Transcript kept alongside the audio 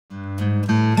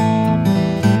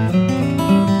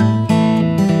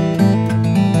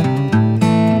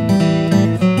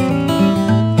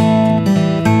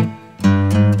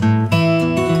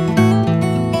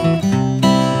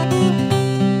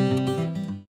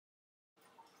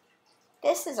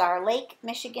This is our Lake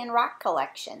Michigan rock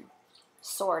collection,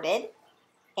 sorted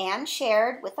and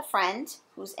shared with a friend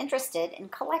who's interested in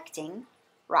collecting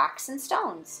rocks and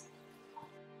stones.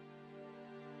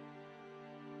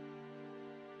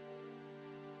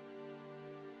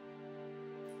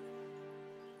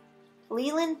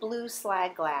 Leland blue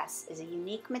slag glass is a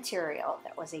unique material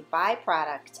that was a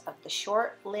byproduct of the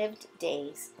short-lived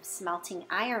days of smelting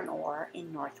iron ore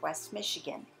in northwest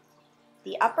Michigan.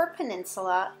 The Upper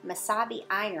Peninsula Mesabi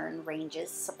iron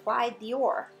ranges supplied the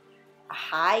ore, a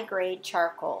high-grade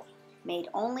charcoal made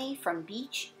only from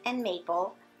beech and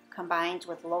maple combined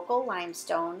with local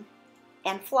limestone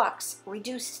and flux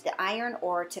reduced the iron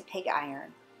ore to pig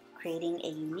iron, creating a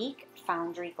unique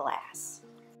foundry glass.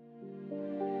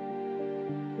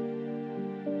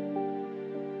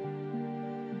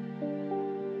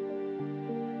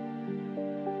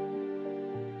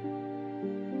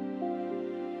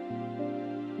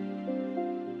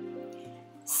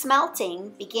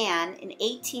 Smelting began in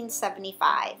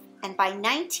 1875 and by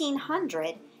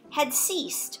 1900 had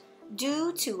ceased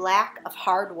due to lack of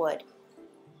hardwood.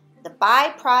 The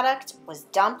byproduct was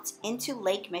dumped into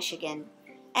Lake Michigan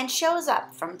and shows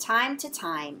up from time to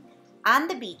time on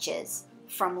the beaches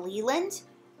from Leland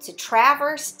to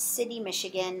Traverse City,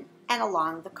 Michigan, and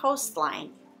along the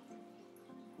coastline.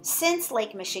 Since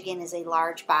Lake Michigan is a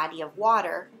large body of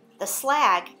water, the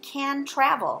slag can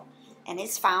travel and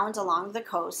is found along the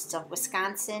coasts of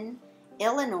Wisconsin,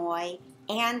 Illinois,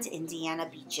 and Indiana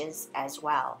beaches as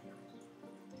well.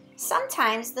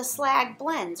 Sometimes the slag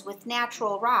blends with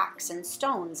natural rocks and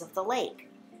stones of the lake.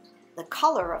 The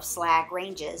color of slag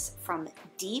ranges from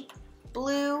deep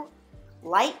blue,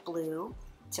 light blue,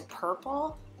 to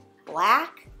purple,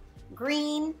 black,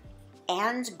 green,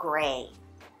 and gray.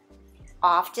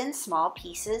 Often small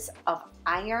pieces of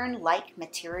iron-like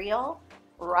material,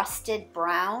 rusted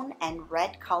brown and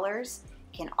red colors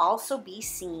can also be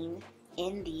seen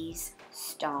in these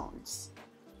stones.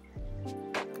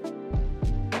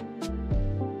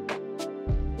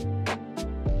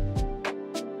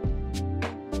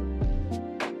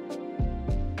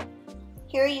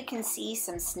 Here you can see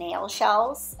some snail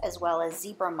shells as well as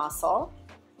zebra mussel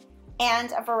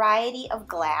and a variety of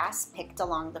glass picked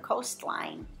along the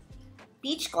coastline.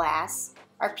 Beach glass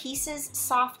are pieces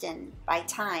softened by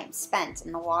time spent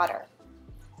in the water.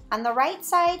 On the right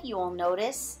side, you will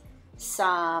notice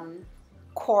some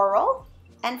coral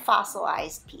and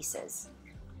fossilized pieces.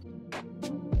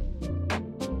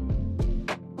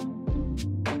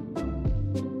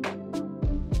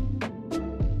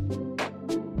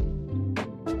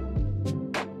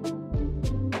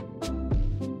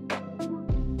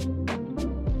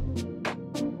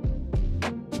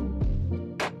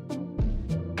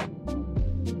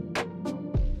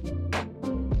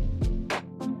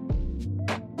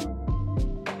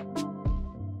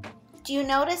 Do you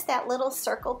notice that little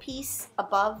circle piece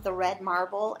above the red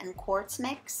marble and quartz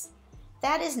mix?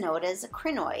 That is known as a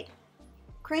crinoid.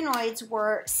 Crinoids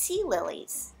were sea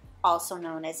lilies, also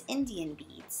known as Indian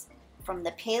beads, from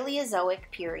the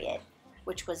Paleozoic period,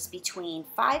 which was between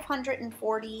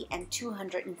 540 and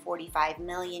 245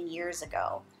 million years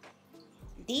ago.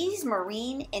 These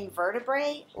marine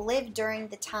invertebrates lived during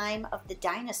the time of the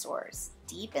dinosaurs,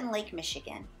 deep in Lake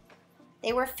Michigan.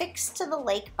 They were fixed to the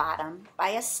lake bottom by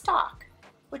a stalk,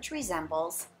 which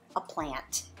resembles a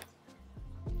plant.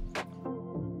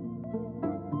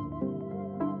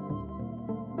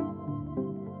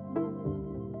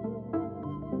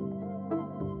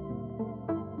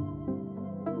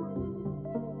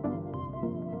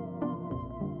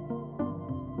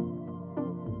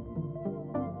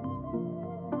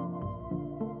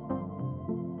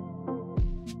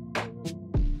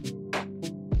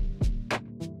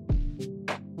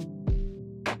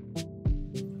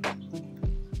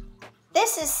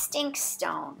 This is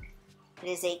stinkstone. It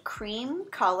is a cream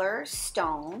color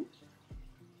stone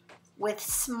with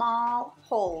small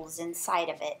holes inside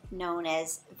of it known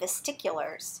as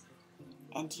vesiculars.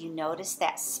 And do you notice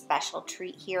that special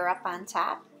treat here up on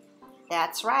top?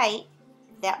 That's right,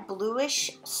 that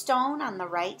bluish stone on the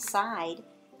right side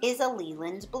is a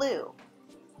Leland blue.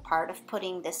 Part of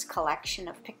putting this collection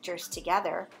of pictures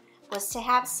together was to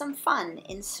have some fun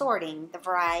in sorting the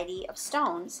variety of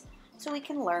stones so we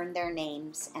can learn their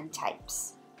names and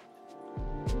types.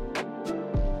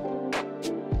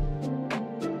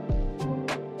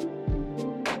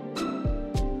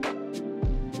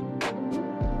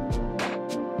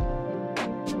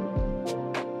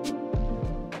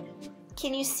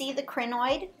 Can you see the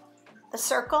crinoid, the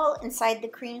circle inside the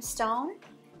cream stone,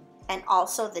 and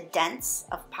also the dents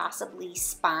of possibly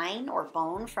spine or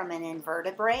bone from an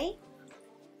invertebrate?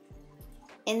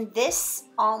 In this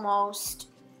almost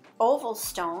oval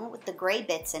stone with the gray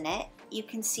bits in it, you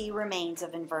can see remains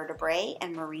of invertebrate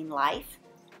and marine life,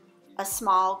 a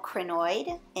small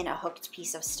crinoid in a hooked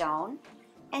piece of stone,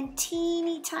 and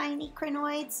teeny tiny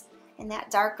crinoids in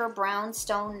that darker brown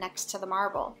stone next to the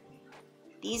marble.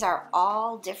 These are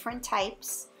all different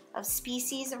types of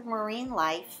species of marine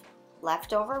life,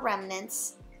 leftover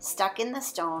remnants stuck in the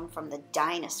stone from the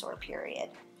dinosaur period.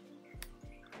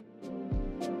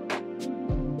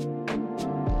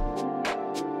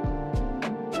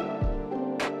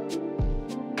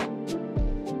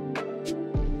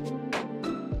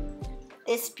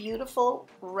 This beautiful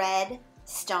red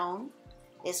stone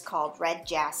is called red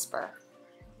jasper.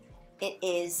 It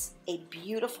is a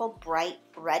beautiful bright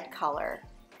red color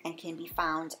and can be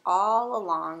found all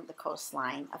along the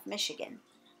coastline of Michigan.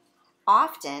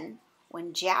 Often,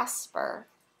 when jasper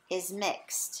is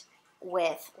mixed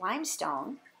with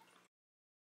limestone,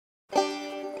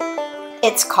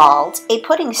 it's called a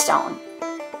pudding stone.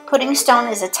 Pudding stone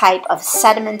is a type of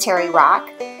sedimentary rock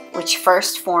which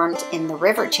first formed in the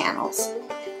river channels.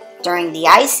 During the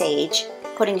Ice Age,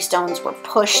 pudding stones were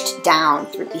pushed down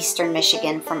through eastern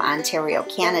Michigan from Ontario,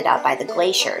 Canada by the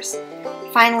glaciers,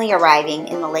 finally arriving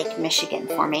in the Lake Michigan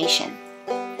Formation.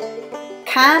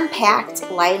 Compact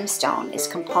limestone is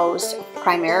composed of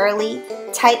primarily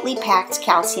tightly packed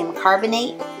calcium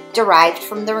carbonate derived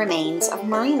from the remains of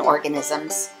marine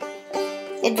organisms.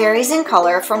 It varies in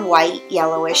color from white,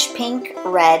 yellowish, pink,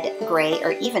 red, gray,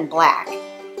 or even black,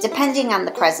 depending on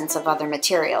the presence of other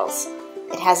materials.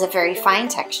 It has a very fine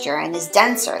texture and is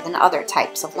denser than other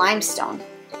types of limestone.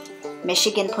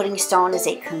 Michigan pudding stone is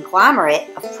a conglomerate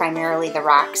of primarily the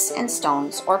rocks and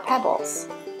stones or pebbles.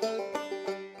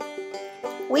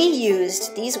 We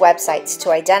used these websites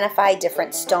to identify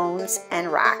different stones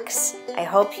and rocks. I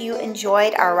hope you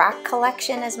enjoyed our rock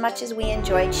collection as much as we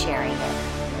enjoyed sharing it.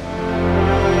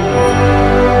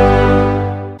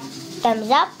 Thumbs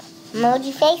up,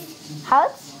 emoji face,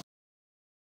 hearts.